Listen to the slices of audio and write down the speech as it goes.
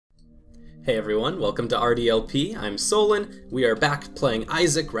Hey everyone, welcome to RDLP. I'm Solon. We are back playing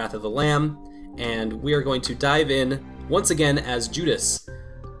Isaac, Wrath of the Lamb, and we are going to dive in once again as Judas.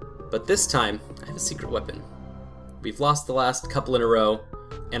 But this time, I have a secret weapon. We've lost the last couple in a row,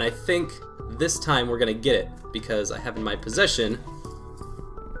 and I think this time we're going to get it, because I have in my possession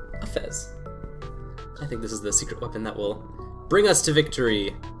a fez. I think this is the secret weapon that will bring us to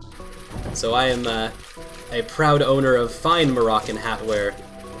victory. So I am a proud owner of fine Moroccan hatware.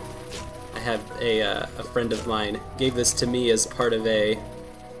 I have a friend of mine gave this to me as part of a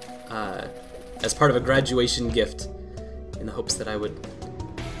graduation gift, in the hopes that I would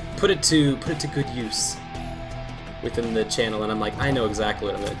put it to good use within the channel. And I'm like, I know exactly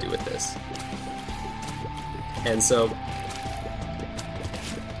what I'm going to do with this. And so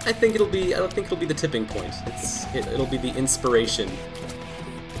I don't think it'll be the tipping point. It'll be the inspiration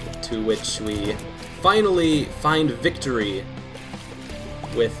to which we finally find victory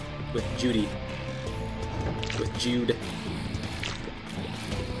with Judy. With Jude.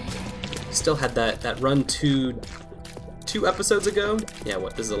 Still had that run two episodes ago? Yeah,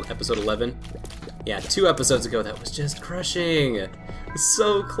 what, this is episode 11? Yeah, 2 episodes ago that was just crushing! It was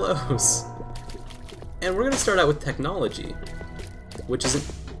so close! And we're gonna start out with technology, which is a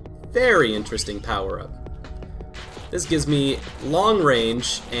very interesting power-up. This gives me long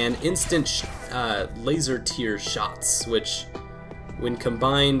range and instant laser tier shots, which, when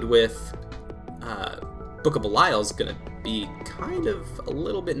combined with Book of Belial, is gonna be kind of a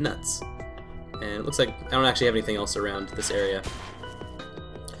little bit nuts. And it looks like I don't actually have anything else around this area.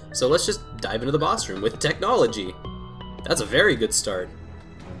 So let's just dive into the boss room with technology. That's a very good start.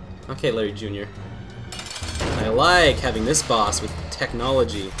 Okay, Larry Jr. I like having this boss with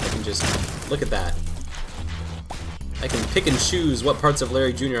technology. I can just look at that. I can pick and choose what parts of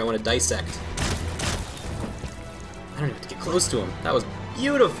Larry Jr. I want to dissect. I don't even have to get close to him. That was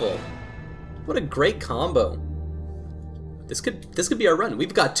beautiful. What a great combo. This could be our run.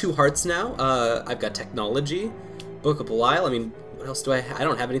 We've got 2 hearts now. I've got technology, Book of Belial. I mean, what else do I have? I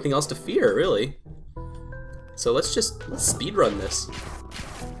don't have anything else to fear, really. So let's speedrun this.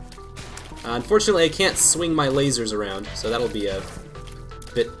 Unfortunately, I can't swing my lasers around, so that'll be a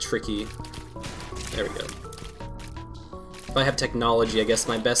bit tricky. There we go. If I have technology, I guess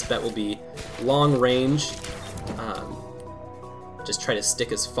my best bet will be long range. Just try to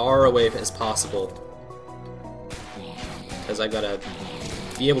stick as far away as possible, because I gotta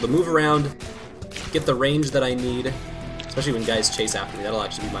be able to move around, get the range that I need, especially when guys chase after me. That'll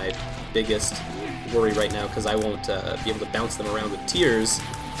actually be my biggest worry right now, because I won't be able to bounce them around with tears.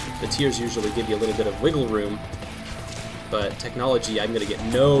 The tears usually give you a little bit of wiggle room, but technology, I'm gonna get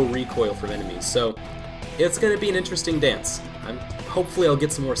no recoil from enemies, so it's gonna be an interesting dance. Hopefully I'll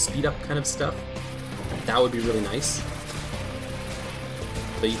get some more speed up kind of stuff. That would be really nice.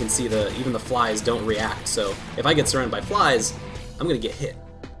 But you can see even the flies don't react, so if I get surrounded by flies, I'm gonna get hit.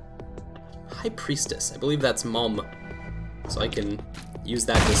 High Priestess, I believe that's Mom. So I can use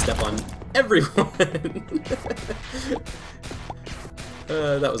that to step on everyone.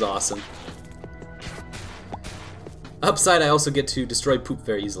 That was awesome. Upside, I also get to destroy poop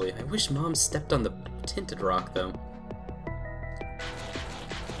very easily. I wish Mom stepped on the tinted rock, though.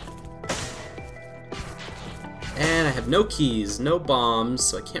 And I have no keys, no bombs,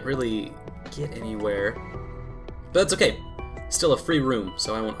 so I can't really get anywhere. But that's okay. Still a free room,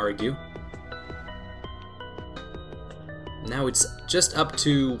 so I won't argue. Now it's just up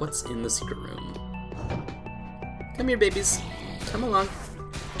to what's in the secret room. Come here, babies. Come along.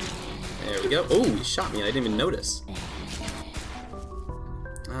 There we go. Oh, he shot me and I didn't even notice.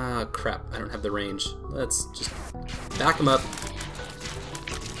 Ah, crap. I don't have the range. Let's just back him up.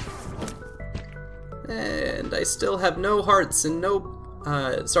 And I still have no hearts and no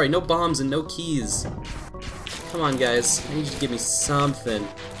bombs and no keys. Come on, guys. I need you to give me something.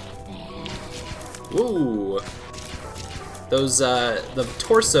 Ooh. Those, the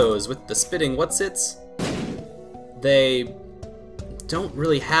torsos with the spitting what's-its, they don't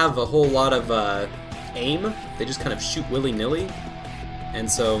really have a whole lot of, aim. They just kind of shoot willy-nilly. And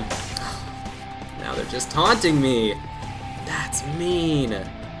so, now they're just taunting me. That's mean.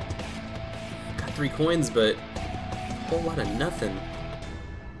 3 coins, but a whole lot of nothing.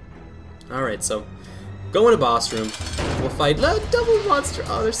 Alright, so go in a boss room. We'll fight double monster.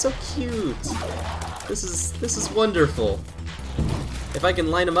 Oh, they're so cute. This is wonderful. If I can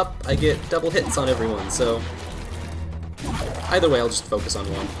line them up, I get double hits on everyone, so either way, I'll just focus on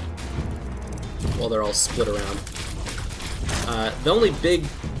one while they're all split around. The only big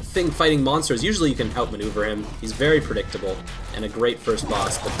thing fighting monsters, usually you can outmaneuver him. He's very predictable and a great first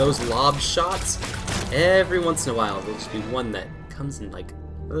boss, but those lob shots, every once in a while, there'll just be one that comes and like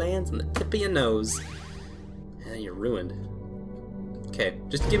Lands on the tip of your nose. And you're ruined. Okay,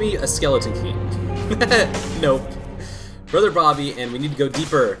 just give me a skeleton key. Nope. Brother Bobby, and we need to go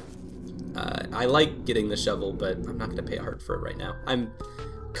deeper. I like getting the shovel, but I'm not going to pay a heart for it right now. I'm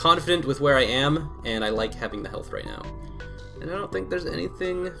confident with where I am, and I like having the health right now. And I don't think there's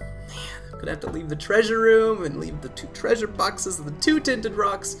anything... Man, I'm going to have to leave the treasure room and leave the 2 treasure boxes and the 2 tinted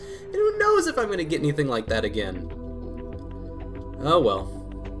rocks. And who knows if I'm going to get anything like that again. Oh well.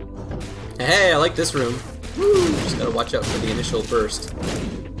 Hey, I like this room. Woo! Just gotta watch out for the initial burst.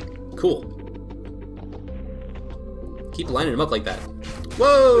 Cool. Keep lining them up like that.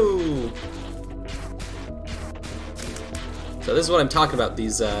 Whoa! So this is what I'm talking about,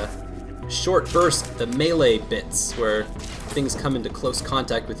 these short bursts, the melee bits, where things come into close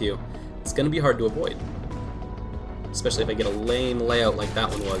contact with you. It's gonna be hard to avoid. Especially if I get a lame layout like that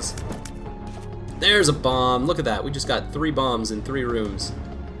one was. There's a bomb! Look at that, we just got 3 bombs in 3 rooms.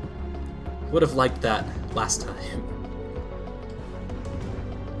 Would have liked that last time.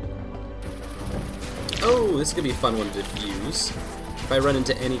 Oh, this could be a fun one to defuse. If I run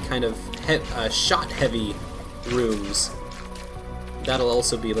into any kind of shot-heavy rooms, that'll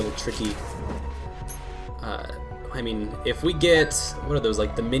also be a little tricky. I mean, if we get, what are those,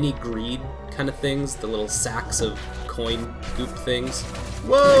 like the mini greed kind of things? The little sacks of coin goop things?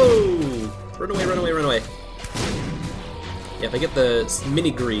 Whoa! Run away, run away, run away. Yeah, if I get the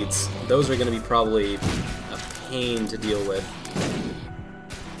mini greeds, those are going to be probably a pain to deal with.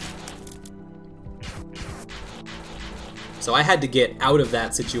 So I had to get out of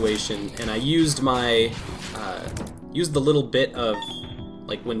that situation, and I used my, used the little bit of,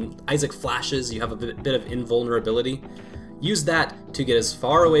 like when Isaac flashes, you have a bit of invulnerability. Use that to get as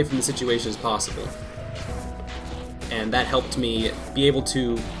far away from the situation as possible. And that helped me be able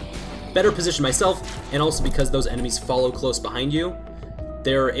to better position myself, and also because those enemies follow close behind you,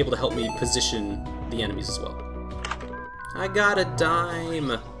 they're able to help me position the enemies as well. I got a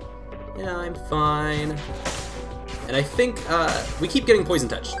dime. Yeah, I'm fine. And I think we keep getting Poison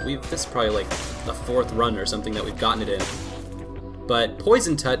Touch. This is probably like the 4th run or something that we've gotten it in. But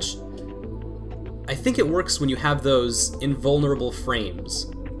Poison Touch, I think it works when you have those invulnerable frames.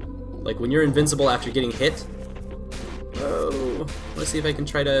 Like when you're invincible after getting hit. Oh, let's see if I can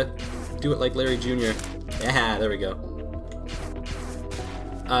try to do it like Larry Jr. Yeah, there we go.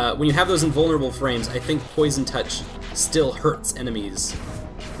 When you have those invulnerable frames, I think Poison Touch still hurts enemies,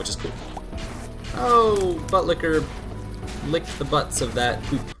 which is cool. Oh, Buttlicker licked the butts of that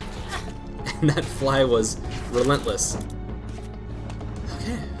poop. And that fly was relentless.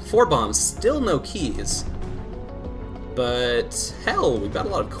 Okay, 4 bombs, still no keys. But hell, we've got a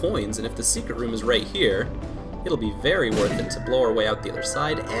lot of coins, and if the secret room is right here, it'll be very worth it to blow our way out the other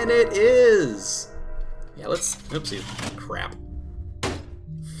side, and it is! Yeah, let's... Oopsie. Crap.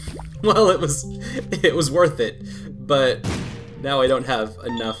 Well, it was worth it, but now I don't have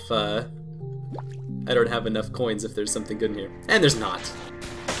enough, I don't have enough coins if there's something good in here. And there's not.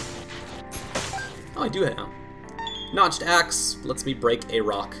 Oh, I do have. Notched axe lets me break a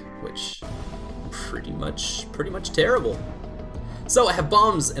rock, which pretty much terrible. So I have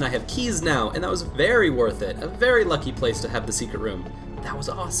bombs and I have keys now, and that was very worth it. A very lucky place to have the secret room. That was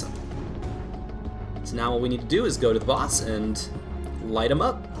awesome. So now all we need to do is go to the boss and light them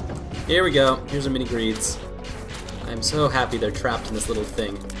up. Here we go. Here's our mini greeds. I'm so happy they're trapped in this little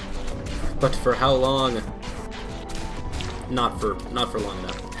thing. But for how long? Not for long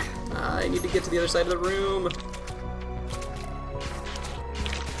enough. I need to get to the other side of the room.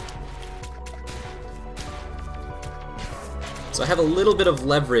 So I have a little bit of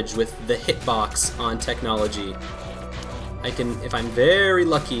leverage with the hitbox on technology. I can, if I'm very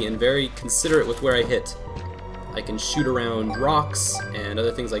lucky and very considerate with where I hit, I can shoot around rocks and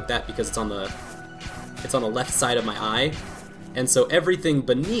other things like that because it's on the left side of my eye. And so everything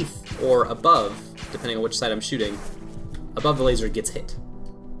beneath or above, depending on which side I'm shooting, above the laser gets hit.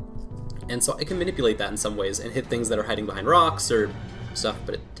 And so I can manipulate that in some ways and hit things that are hiding behind rocks or stuff,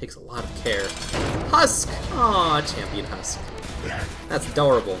 but it takes a lot of care. Husk! Aw, champion Husk. That's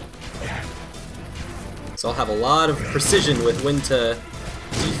adorable. So I'll have a lot of precision with when to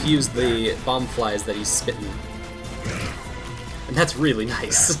defuse the bomb flies that he's spitting. And that's really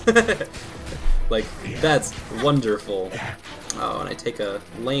nice. Like, that's wonderful. Oh, and I take a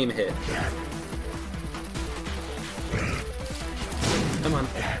lame hit. Come on.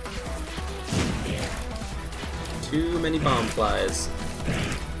 Too many bomb flies.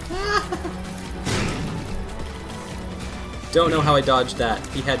 Don't know how I dodged that.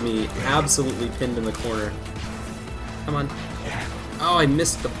 He had me absolutely pinned in the corner. Come on. Oh, I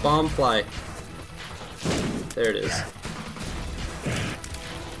missed the bomb fly. There it is.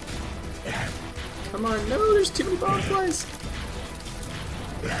 Come on, no, there's too many bomb flies.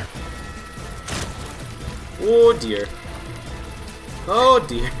 Oh dear. Oh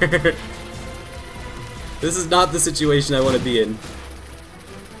dear. This is not the situation I want to be in.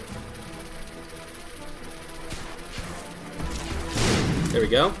 There we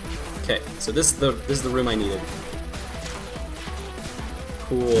go. Okay, so this is the room I needed.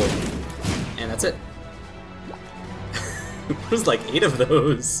 Cool. And that's it. There's like 8 of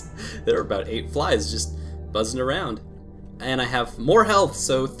those. There were about 8 flies just buzzing around. And I have more health,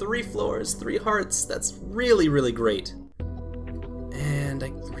 so 3 floors, 3 hearts. That's really, really great. And I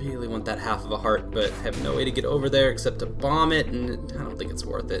really want that half of a heart, but I have no way to get over there except to bomb it, and I don't think it's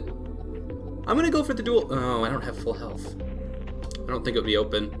worth it. I'm gonna go for the dual. Oh, I don't have full health. I don't think it would be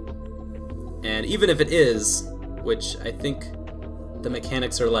open. And even if it is, which I think the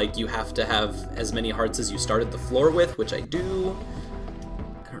mechanics are like you have to have as many hearts as you started the floor with, which I do.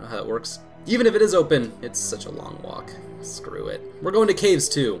 I don't know how that works. Even if it is open, it's such a long walk. Screw it. We're going to caves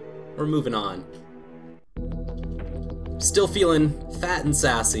too. We're moving on. Still feeling fat and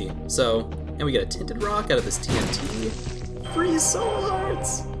sassy. So, and we get a tinted rock out of this TNT. Free soul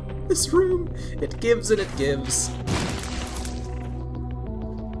hearts! This room, it gives and it gives.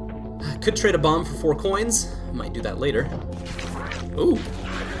 Could trade a bomb for 4 coins. Might do that later. Ooh,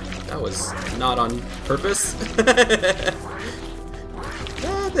 that was not on purpose.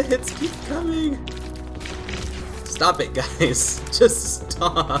 Ah, the hits keep coming. Stop it, guys. Just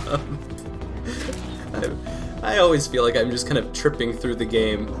stop. I always feel like I'm just kind of tripping through the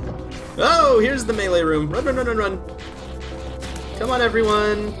game. Oh, here's the melee room. Run, run, run, run, run. Come on,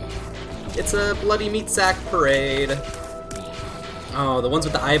 everyone. It's a bloody meat sack parade. Oh, the ones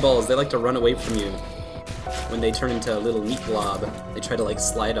with the eyeballs, they like to run away from you. When they turn into a little meat blob, they try to like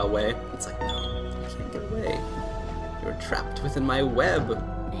slide away. It's like, no, you can't get away. You're trapped within my web.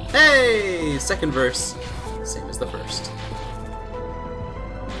 Hey! Second verse. Same as the first.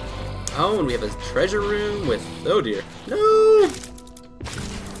 Oh, and we have a treasure room with... Oh dear. No!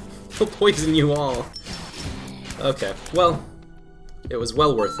 I'll poison you all. Okay, well, it was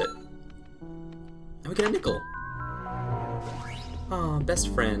well worth it. And we get a nickel. Oh,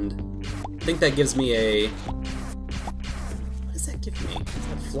 best friend. I think that gives me a... What does that give me? Is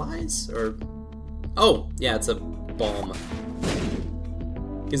that flies? Or... Oh, yeah, it's a bomb.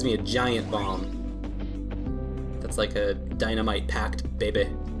 Gives me a giant bomb. That's like a dynamite-packed baby.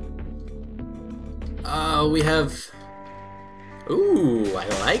 We have... Ooh, I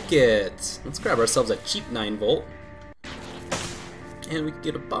like it. Let's grab ourselves a cheap 9-volt. And we could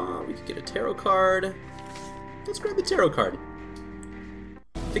get a bomb, we could get a tarot card. Let's grab the tarot card.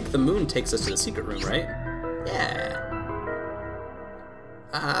 I think the moon takes us to the secret room, right? Yeah.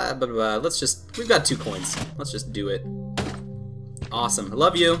 Let's just... We've got 2 coins. Let's just do it. Awesome. I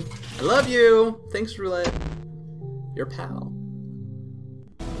love you. I love you. Thanks, Roulette. Your pal.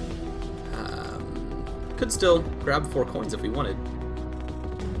 Could still grab 4 coins if we wanted.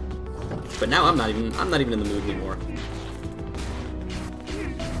 But now I'm not even in the mood anymore.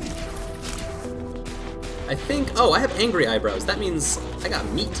 I think, oh, I have angry eyebrows. That means I got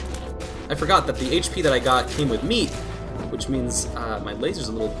meat. I forgot that the HP that I got came with meat, which means my laser's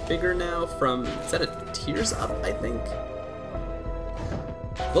a little bigger now from, is that a tears up, I think?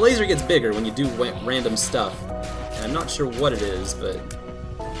 The laser gets bigger when you do random stuff, and I'm not sure what it is, but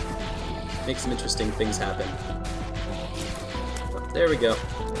makes some interesting things happen. There we go.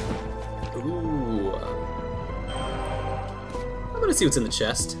 Ooh. I'm gonna see what's in the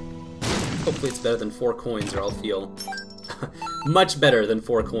chest. Hopefully it's better than 4 coins, or I'll feel much better than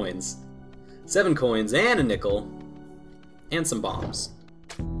 4 coins. 7 coins and a nickel, and some bombs.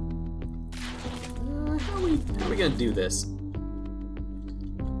 How are we gonna do this?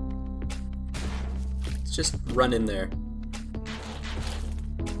 Let's just run in there.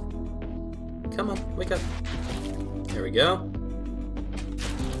 Come on, wake up. There we go.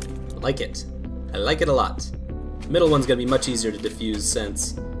 I like it. I like it a lot. The middle one's gonna be much easier to defuse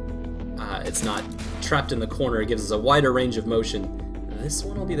since it's not trapped in the corner. It gives us a wider range of motion. This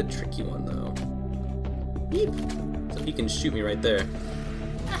one will be the tricky one, though. Beep. So he can shoot me right there.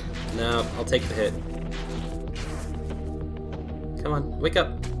 No, I'll take the hit. Come on, wake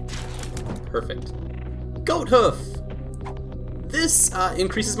up. Perfect. Goat hoof! This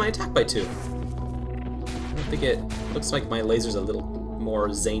increases my attack by 2. I don't think it... Looks like my laser's a little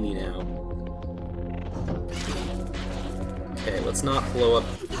more zany now. Okay, let's not blow up...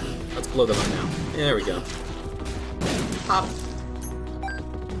 Let's blow them up now. There we go. Pop!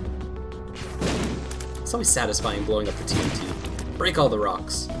 It's always satisfying blowing up the TNT. Break all the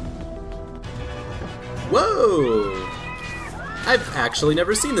rocks. Whoa! I've actually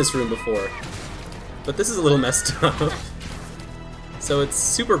never seen this room before. but this is a little messed up. So it's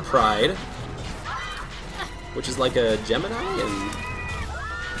Super Pride, which is like a Gemini, and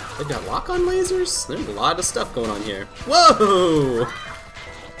they've got lock-on lasers? There's a lot of stuff going on here. Whoa!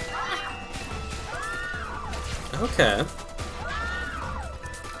 Okay.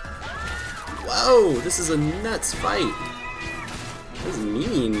 Whoa, this is a nuts fight. This is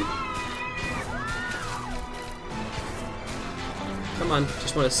mean. Come on,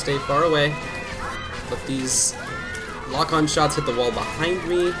 just want to stay far away. Let these lock-on shots hit the wall behind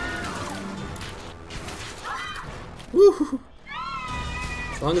me. Woo!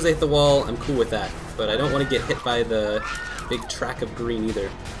 As long as they hit the wall, I'm cool with that. But I don't want to get hit by the big track of green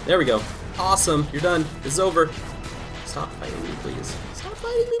either. There we go. Awesome, you're done. This is over. Stop fighting me, please. Stop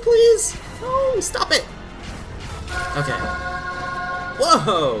fighting me, please! No, stop it! Okay.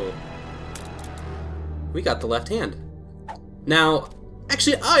 Whoa! We got the left hand. Now,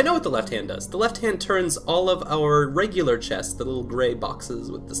 actually, I know what the left hand does. The left hand turns all of our regular chests, the little gray boxes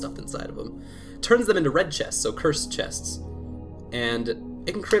with the stuff inside of them, turns them into red chests, so cursed chests. And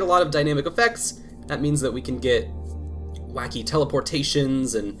it can create a lot of dynamic effects. That means that we can get wacky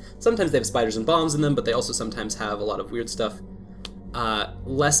teleportations, and sometimes they have spiders and bombs in them, but they also sometimes have a lot of weird stuff.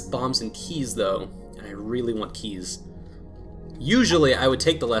 Less bombs and keys, though, and I really want keys. Usually I would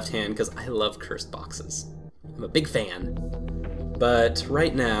take the left hand because I love cursed boxes. I'm a big fan. But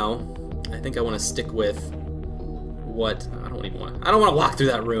right now, I think I want to stick with what... I don't want to walk through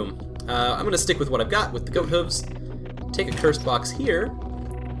that room. I'm going to stick with what I've got with the goat hooves. Take a cursed box here.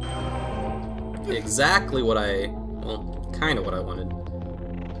 Exactly what I... well, kind of what I wanted.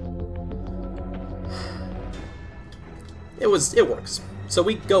 It works. So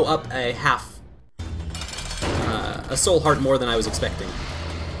we go up a half, a soul heart more than I was expecting.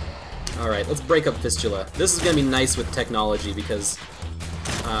 Alright, let's break up Fistula. This is going to be nice with technology because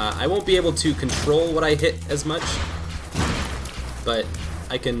I won't be able to control what I hit as much, but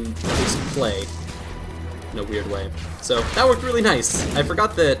I can at least play in a weird way. So that worked really nice. I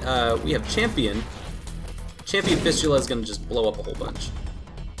forgot that we have Champion. Champion Fistula is going to just blow up a whole bunch.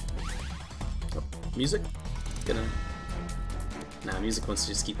 Oh, music? Nah, music wants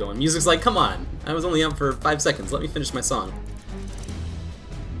to just keep going. Music's like, come on! I was only up for 5 seconds. Let me finish my song.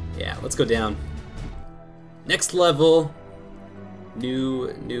 Yeah, let's go down. Next level.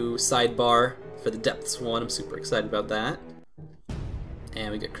 New sidebar for the Depths one. I'm super excited about that.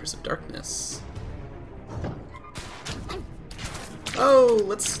 And we get Curse of Darkness. Oh,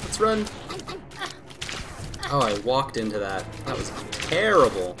 let's run. Oh, I walked into that. That was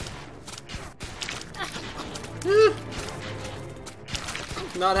terrible.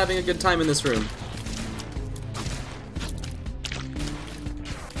 Not having a good time in this room.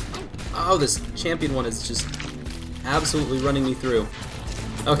 Oh, this champion one is just absolutely running me through.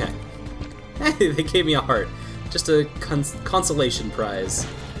 Okay. Hey, they gave me a heart. Just a consolation prize.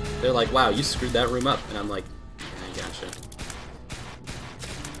 They're like, wow, you screwed that room up. And I'm like, I gotcha.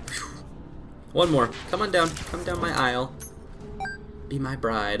 Whew. One more. Come on down. Come down my aisle. Be my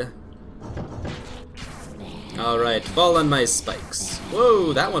bride. Alright, fall on my spikes.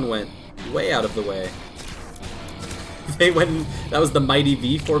 Whoa, that one went way out of the way. They went, that was the Mighty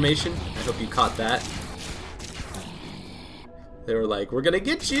V formation. I hope you caught that. They were like, we're gonna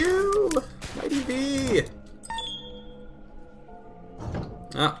get you! Mighty V!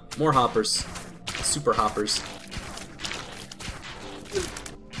 Ah, more hoppers. Super hoppers.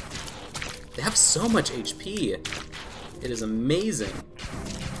 They have so much HP. It is amazing.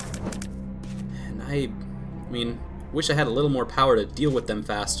 And I mean, wish I had a little more power to deal with them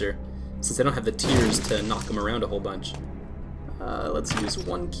faster, since I don't have the tears to knock them around a whole bunch. Let's use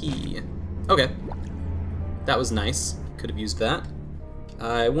one key. Okay. That was nice. Could have used that.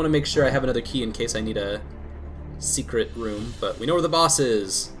 I want to make sure I have another key in case I need a secret room, but we know where the boss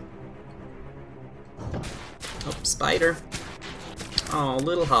is. Oh, spider. Oh,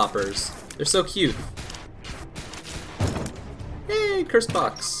 little hoppers. They're so cute. Hey, cursed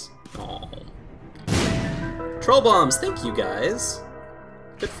box. Oh. Troll bombs, thank you guys.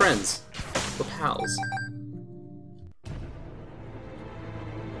 Good friends. We're pals.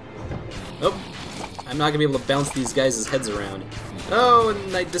 Oh, I'm not gonna be able to bounce these guys' heads around. Oh,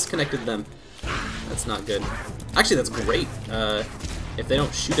 and I disconnected them. That's not good. Actually, that's great. If they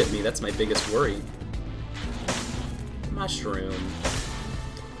don't shoot at me, that's my biggest worry. Mushroom.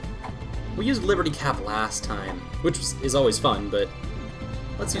 We used Liberty Cap last time, which is always fun, but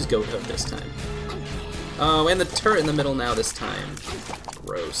let's use Goat Hoof this time. Oh, and the turret in the middle now this time.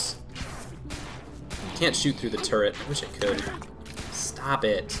 Gross. Can't shoot through the turret. I wish I could. Stop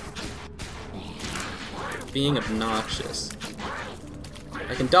it. Being obnoxious.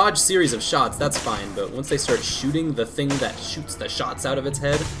 I can dodge series of shots, that's fine, but once they start shooting the thing that shoots the shots out of its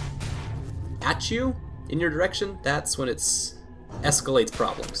head at you, in your direction, that's when it's escalates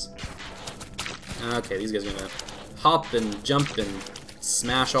problems. Okay, these guys are gonna hop and jump and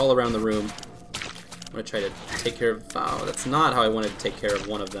smash all around the room. I'm gonna try to take care of... Oh, that's not how I wanted to take care of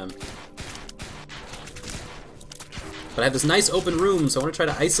one of them. But I have this nice open room, so I want to try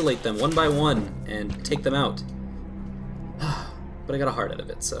to isolate them one by one and take them out. But I got a heart out of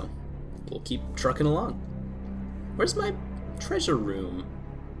it, so we'll keep trucking along. Where's my treasure room?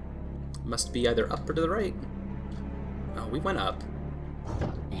 Must be either up or to the right. Oh, we went up.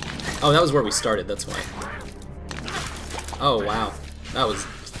 Oh, that was where we started, that's why. Oh, wow. That was...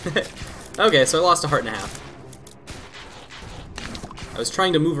 Okay, so I lost a heart and a half. I was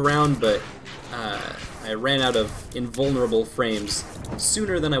trying to move around, but I ran out of invulnerable frames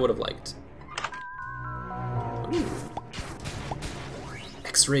sooner than I would have liked. Ooh.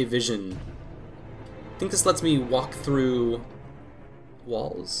 X-ray vision. I think this lets me walk through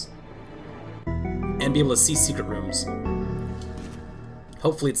walls and be able to see secret rooms.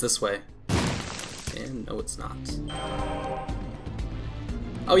 Hopefully it's this way. And no, it's not.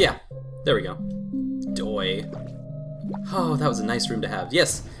 Oh yeah, there we go. Doi. Oh, that was a nice room to have.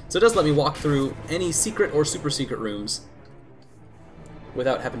 Yes, so it does let me walk through any secret or super secret rooms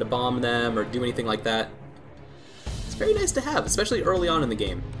without having to bomb them or do anything like that. It's very nice to have, especially early on in the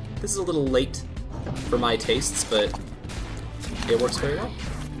game. This is a little late for my tastes, but it works very well.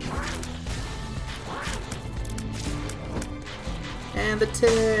 And the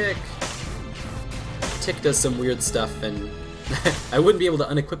tick! Tick does some weird stuff, and I wouldn't be able to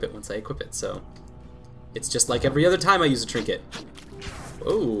unequip it once I equip it, so it's just like every other time I use a trinket.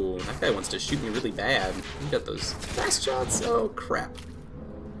 Oh, that guy wants to shoot me really bad. You got those fast shots? Oh, crap.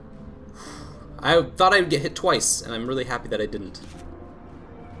 I thought I would get hit twice, and I'm really happy that I didn't.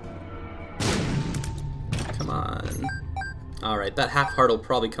 Come on. Alright, that half heart will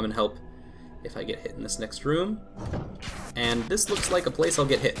probably come and help if I get hit in this next room. And this looks like a place I'll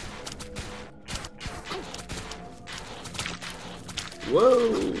get hit.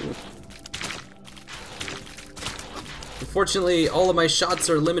 Whoa! Unfortunately, all of my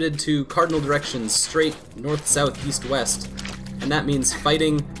shots are limited to cardinal directions, straight, north, south, east, west. And that means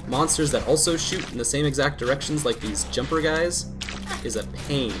fighting monsters that also shoot in the same exact directions like these jumper guys is a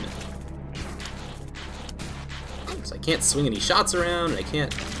pain. So I can't swing any shots around, and I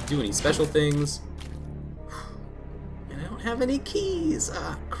can't do any special things. And I don't have any keys!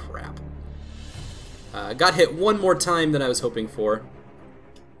 Ah, crap. Got hit one more time than I was hoping for.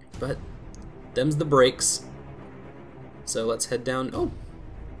 But them's the breaks. So let's head down. Oh,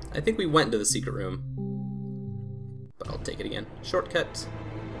 I think we went into the secret room. But I'll take it again. Shortcut.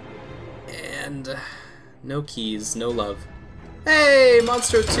 And no keys, no love. Hey,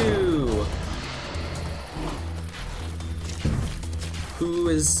 Monstro 2! Who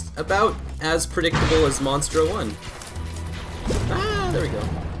is about as predictable as Monstro 1. Ah, there we go.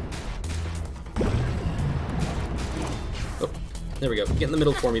 Oh, there we go. Get in the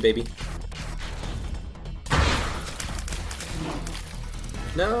middle for me, baby.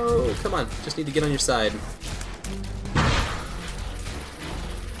 No, come on. Just need to get on your side.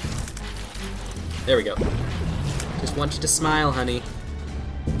 There we go. Just want you to smile, honey.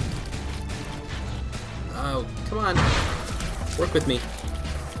 Oh, come on. Work with me.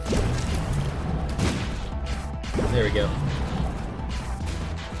 There we go.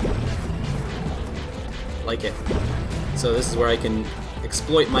 Like it. So this is where I can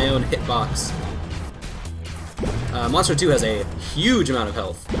exploit my own hitbox. Monstro 2 has a huge amount of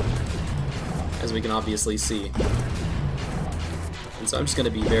health, as we can obviously see. And so I'm just going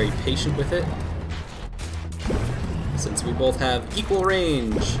to be very patient with it, since we both have equal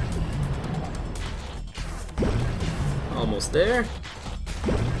range. Almost there.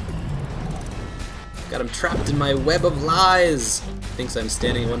 Got him trapped in my web of lies. Thinks I'm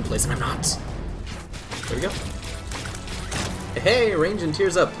standing in one place, and I'm not. There we go. Hey, range and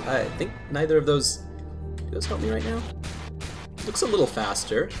tears up. I think neither of those... Do those help me right now? Looks a little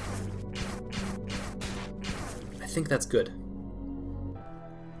faster. I think that's good.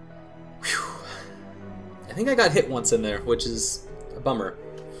 Whew. I think I got hit once in there, which is a bummer.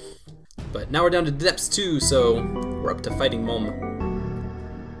 But now we're down to depths 2, so we're up to fighting Mom.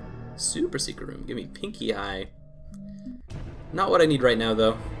 Super secret room. Give me pinky eye. Not what I need right now,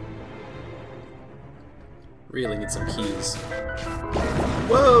 though. Really need some keys.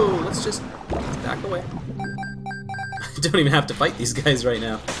 Whoa! Let's back away. I don't even have to fight these guys right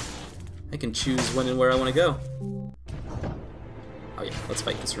now. I can choose when and where I want to go. Oh yeah, let's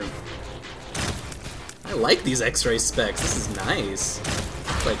fight this room. I like these X-ray specs. This is nice.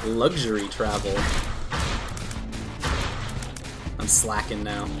 It's like luxury travel. I'm slacking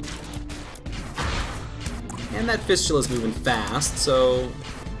now. And that fistula's moving fast, so...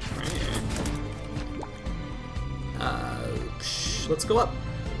 let's go up.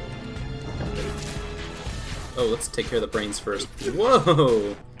 Oh, let's take care of the brains first.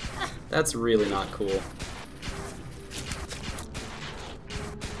 Whoa! That's really not cool.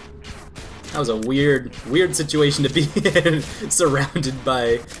 That was a weird situation to be in, surrounded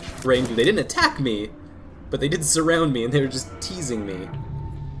by brain goo. They didn't attack me, but they did surround me, and they were just teasing me.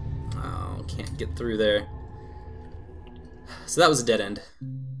 Oh, can't get through there. So that was a dead end.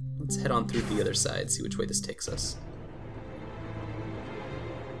 Let's head on through the other side, see which way this takes us.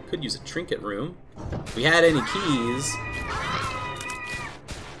 Could use a trinket room. If we had any keys.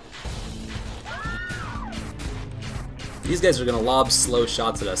 These guys are gonna lob slow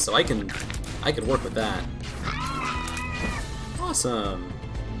shots at us, so I can work with that. Awesome.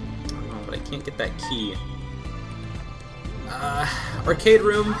 Oh, but I can't get that key. Arcade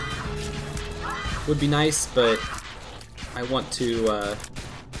room would be nice, but I want to.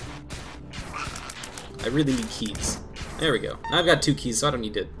 I really need keys. There we go. Now I've got 2 keys, so I don't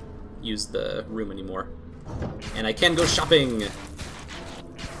need to use the room anymore. And I can go shopping!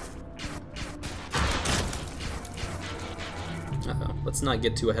 Uh-oh. Let's not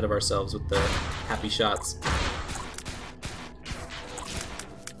get too ahead of ourselves with the happy shots.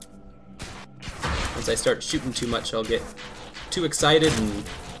 Once I start shooting too much, I'll get too excited and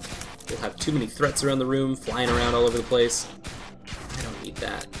we'll have too many threats around the room, flying around all over the place. I don't need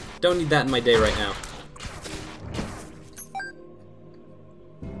that. Don't need that in my day right now.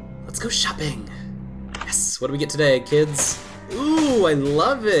 Let's go shopping! Yes! What do we get today, kids? Ooh, I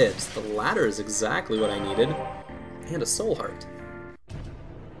love it! The ladder is exactly what I needed. And a soul heart.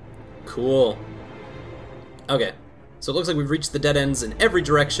 Cool. Okay, so it looks like we've reached the dead ends in every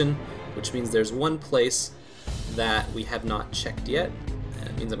direction, which means there's one place that we have not checked yet. And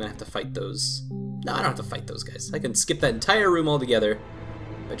it means I'm gonna have to fight those. No, I don't have to fight those guys. I can skip that entire room altogether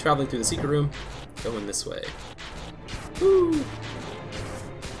by traveling through the secret room, going this way. Woo!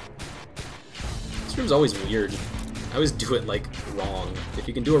 This room's always weird. I always do it, like, wrong. If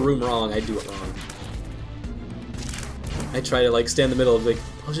you can do a room wrong, I do it wrong. I try to, like, stand in the middle of, like,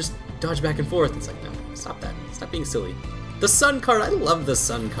 I'll just dodge back and forth. It's like, no, stop that. Stop being silly. The sun card! I love the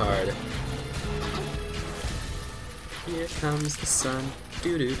sun card. Here comes the sun.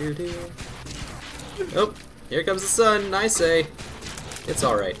 Do-do-do-do. Oh, here comes the sun, I say. It's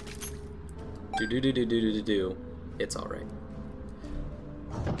alright. Do-do-do-do-do-do-do. It's alright.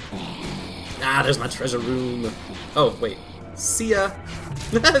 Ah, there's my treasure room. Oh, wait. See ya.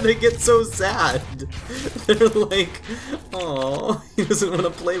 They get so sad. They're like, "Aw, he doesn't want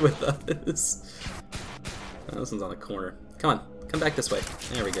to play with us." Oh, this one's on the corner. Come on, come back this way.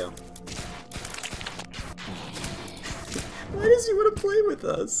 There we go. Why does he want to play with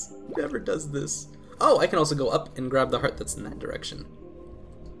us? Who ever does this? Oh, I can also go up and grab the heart that's in that direction.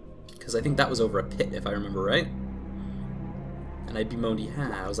 Because I think that was over a pit, if I remember right. And I bemoaned,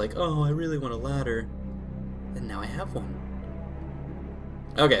 yeah, I was like, oh, I really want a ladder. And now I have one.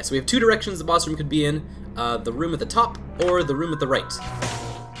 Okay, so we have 2 directions the boss room could be in. The room at the top or the room at the right.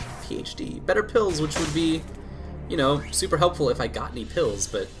 PhD. Better pills, which would be, you know, super helpful if I got any pills,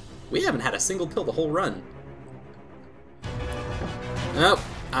 but we haven't had a single pill the whole run. Oh,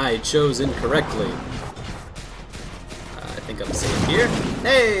 I chose incorrectly. I think I'm safe here.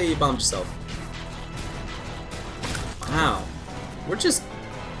 Hey, you bombed yourself. Wow. We're just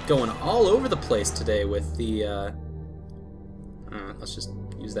going all over the place today with the, let's just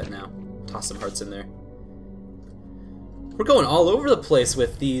use that now. Toss some hearts in there. We're going all over the place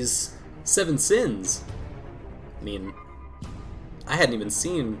with these 7 sins. I mean, I hadn't even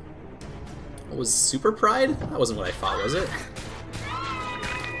seen... What was Super Pride? That wasn't what I thought, was it?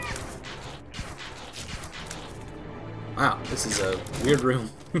 Wow, this is a weird room.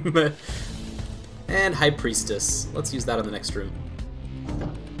 And High Priestess. Let's use that on the next room.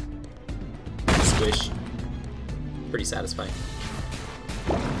 Squish. Pretty satisfying.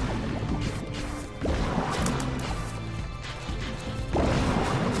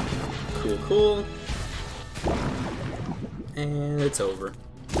 Cool, cool. And it's over.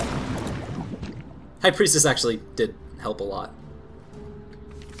 High Priestess actually did help a lot.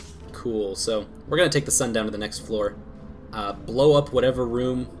 Cool, so we're gonna take the sun down to the next floor. Blow up whatever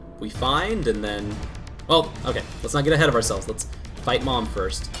room we find, and then... Well, okay, let's not get ahead of ourselves. Let's fight Mom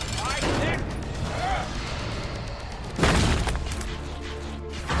first.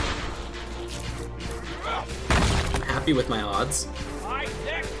 I'm happy with my odds.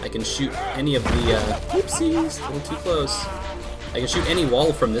 I can shoot any of the... Oopsies, a little too close. I can shoot any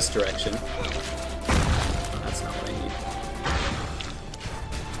wall from this direction. Oh, that's not what I need.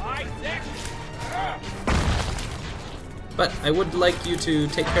 But I would like you to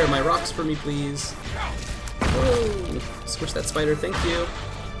take care of my rocks for me, please. Whoa! Switch that spider, thank you.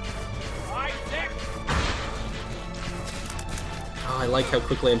 Oh, I like how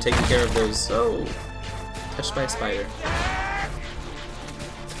quickly I'm taking care of those. Oh, touched by a spider.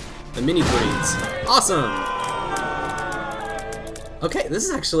 The mini breeds. Awesome! Okay, this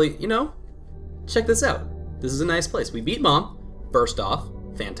is actually, you know, check this out. This is a nice place. We beat Mom, first off.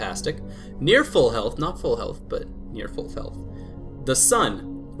 Fantastic. Near full health, not full health, but near full health. The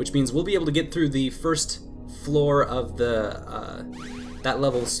sun, which means we'll be able to get through the first floor of the that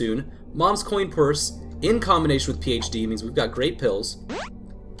level soon. Mom's coin purse, in combination with PhD, means we've got great pills.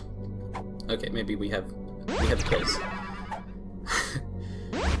 Okay, maybe we have pills.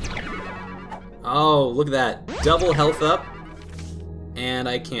 Oh, look at that. Double health up. And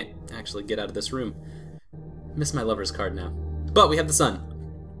I can't actually get out of this room. Miss my lover's card now. But we have the sun.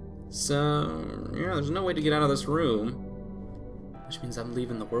 So, yeah, there's no way to get out of this room. Which means I'm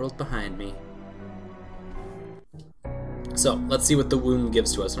leaving the world behind me. So, let's see what the womb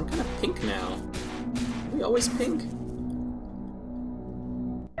gives to us. I'm kind of pink now. Are we always pink?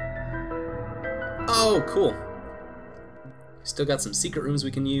 Oh, cool. Still got some secret rooms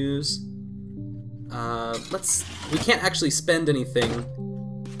we can use. We can't actually spend anything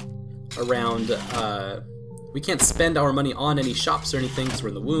around, we can't spend our money on any shops or anything because we're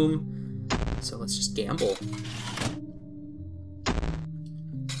in the womb. So let's just gamble.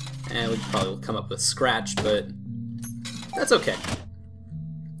 And we probably will come up with scratch, but that's okay.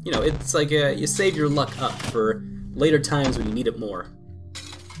 You know, it's like you save your luck up for later times when you need it more.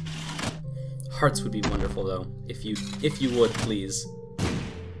 Hearts would be wonderful though, if you would, please.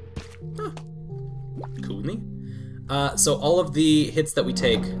 Huh. Cool me. So all of the hits that we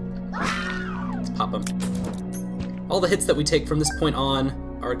take, let's pop them. All the hits that we take from this point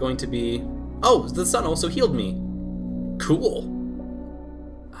on are going to be. Oh, the sun also healed me. Cool.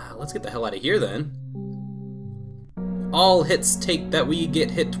 Let's get the hell out of here then. All hits that we get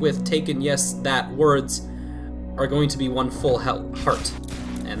hit with taken, yes, that words, are going to be one full heart.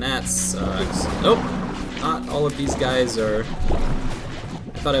 And that sucks. Nope, not all of these guys are.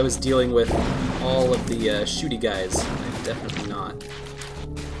 I thought I was dealing with all of the shooty guys. I'm definitely not.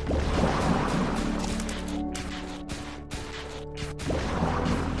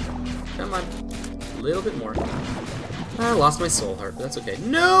 Come on, a little bit more. I lost my soul heart, but that's okay.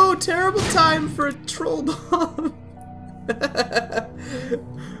 No, terrible time for a troll bomb.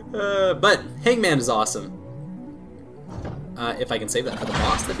 But Hangman is awesome. If I can save that for the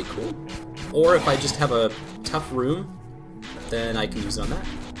boss, that'd be cool. Or if I just have a tough room, then I can use it on that.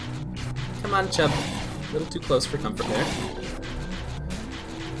 Come on, Chub. A little too close for comfort there.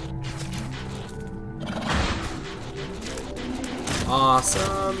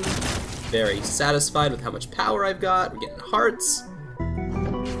 Awesome. Very satisfied with how much power I've got. We're getting hearts.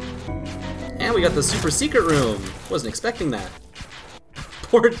 And we got the super secret room. Wasn't expecting that.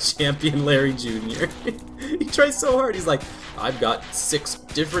 Poor champion Larry Jr. He tries so hard. He's like, I've got 6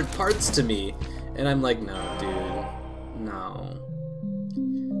 different parts to me. And I'm like, no, dude. No.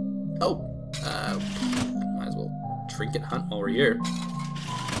 Oh. Might as well trinket hunt while we're here.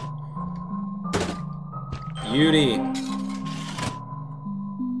 Beauty.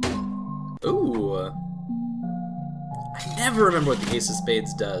 Ooh. I never remember what the Ace of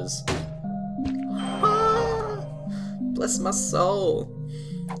Spades does. Ah, bless my soul.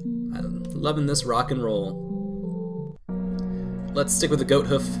 I'm loving this rock and roll. Let's stick with the goat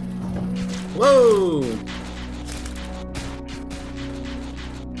hoof. Whoa!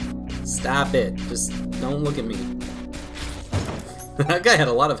 Stop it. Just don't look at me. That guy had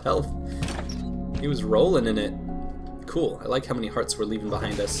a lot of health. He was rolling in it. Cool. I like how many hearts we're leaving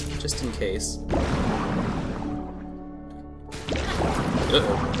behind us, just in case.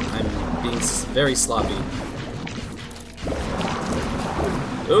 Uh-oh. I'm being very sloppy.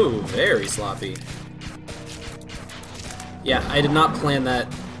 Oh, very sloppy. Yeah, I did not plan that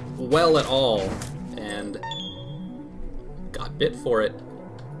well at all, and got bit for it.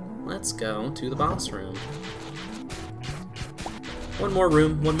 Let's go to the boss room. One more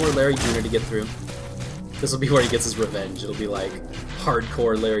room, one more Larry Jr. to get through. This will be where he gets his revenge. It'll be like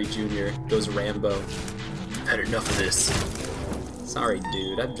hardcore Larry Jr. goes Rambo. I've had enough of this. Sorry,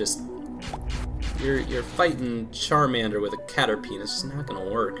 dude. I'm just. You're fighting Charmander with a Caterpie. It's just not gonna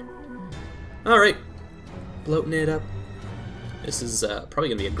work. All right, bloating it up. This is probably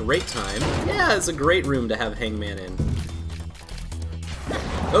gonna be a great time. Yeah, it's a great room to have Hangman in.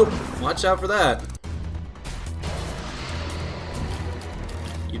 Oh, watch out for that.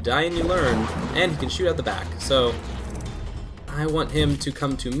 die and you learn, and he can shoot out the back. So I want him to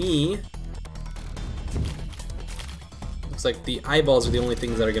come to me. Looks like the eyeballs are the only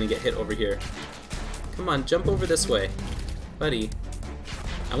things that are gonna get hit over here. Come on, jump over this way, buddy.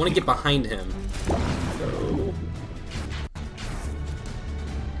 I want to get behind him. So...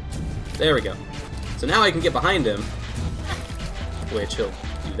 there we go. So now I can get behind him, which he'll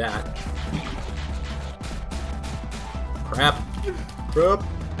do that. Crap. Crap.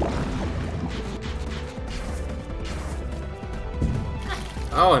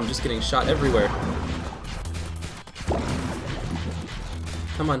 Oh, I'm just getting shot everywhere.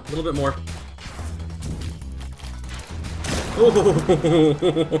 Come on, a little bit more.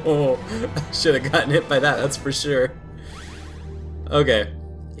 Oh, I should have gotten hit by that, that's for sure. Okay.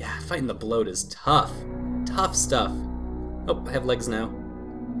 Yeah, fighting the bloat is tough. Tough stuff. Oh, I have legs now.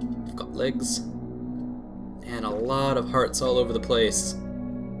 I've got legs. And a lot of hearts all over the place.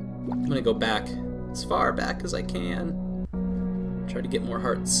 I'm gonna go back as far back as I can. Try to get more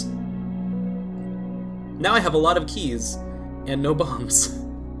hearts. Now I have a lot of keys and no bombs.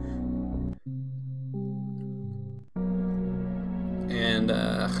 And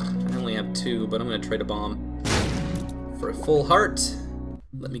I only have 2, but I'm gonna trade a bomb for a full heart.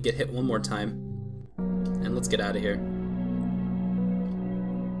 Let me get hit one more time, and let's get out of here.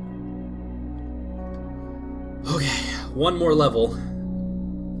 Okay, one more level.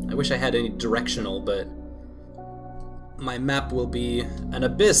 I wish I had any directional, but my map will be an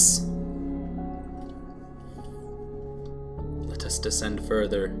abyss. Let us descend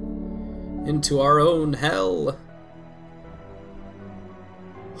further into our own hell.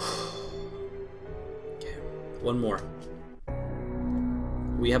 Okay, one more.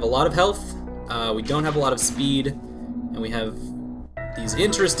 We have a lot of health, we don't have a lot of speed, and we have these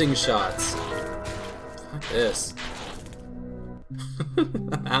interesting shots. Fuck this.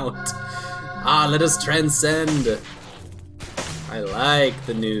 I'm out. Ah, let us transcend. I like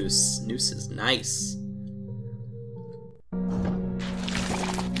the noose. Noose is nice.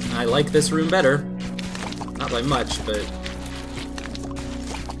 I like this room better. Not by much, but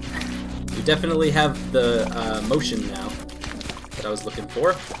we definitely have the motion now that I was looking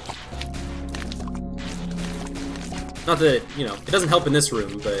for. Not that, you know, it doesn't help in this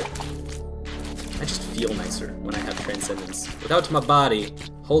room, but I just feel nicer when I have Transcendence. Without my body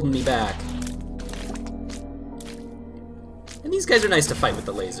holding me back. And these guys are nice to fight with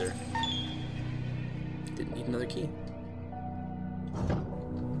the laser. Didn't need another key.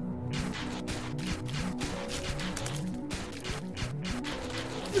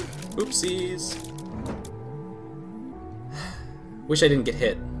 Oopsies. Wish I didn't get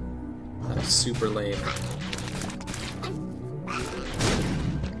hit. That was super lame.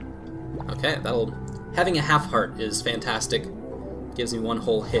 Okay, that'll... having a half heart is fantastic. Gives me one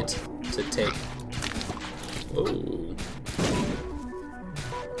whole hit to take. Whoa.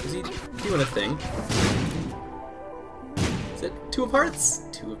 Is he doing a thing? Is it 2 of hearts?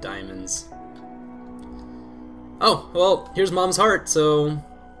 2 of diamonds. Oh, well, here's Mom's heart, so...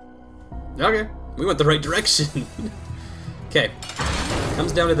 okay, we went the right direction. Okay,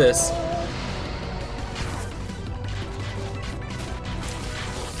 comes down to this.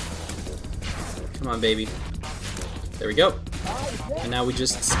 Come on, baby. There we go. And now we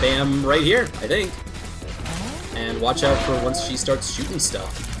just spam right here, I think. And watch out for once she starts shooting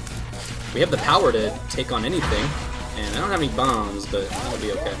stuff. We have the power to take on anything. And I don't have any bombs, but that'll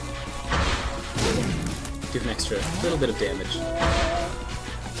be okay. Do an extra little bit of damage.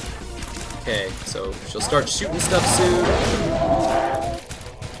 Okay, so she'll start shooting stuff soon.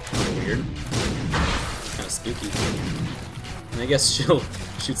 Weird. Kind of spooky. And I guess she'll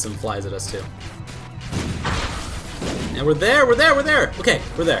shoot some flies at us too. And we're there, we're there, we're there! Okay,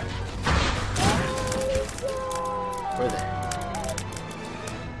 we're there. We're there.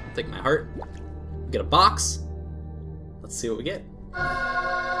 Take my heart. Get a box. Let's see what we get.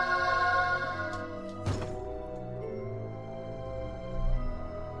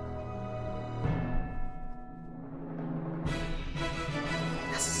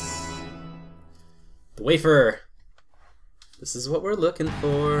 The wafer! This is what we're looking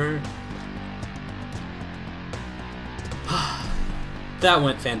for. That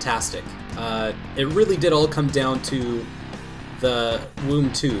went fantastic. It really did all come down to the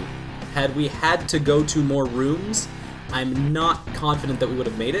Womb 2. Had we had to go to more rooms, I'm not confident that we would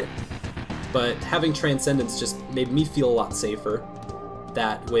have made it, but having Transcendence just made me feel a lot safer,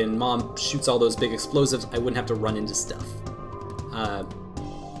 that when Mom shoots all those big explosives, I wouldn't have to run into stuff.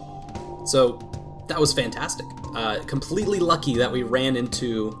 So that was fantastic. Completely lucky that we ran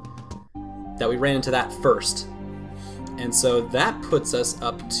into that first. And so that puts us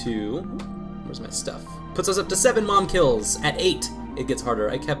up to, where's my stuff? Puts us up to 7 mom kills. At 8, it gets harder.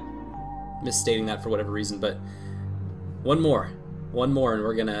 I kept misstating that for whatever reason, but one more, and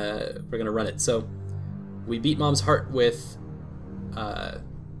we're gonna run it. So we beat Mom's heart with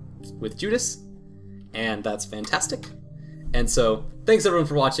Judas, and that's fantastic. And so thanks everyone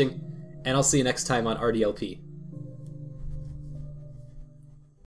for watching, and I'll see you next time on RDLP.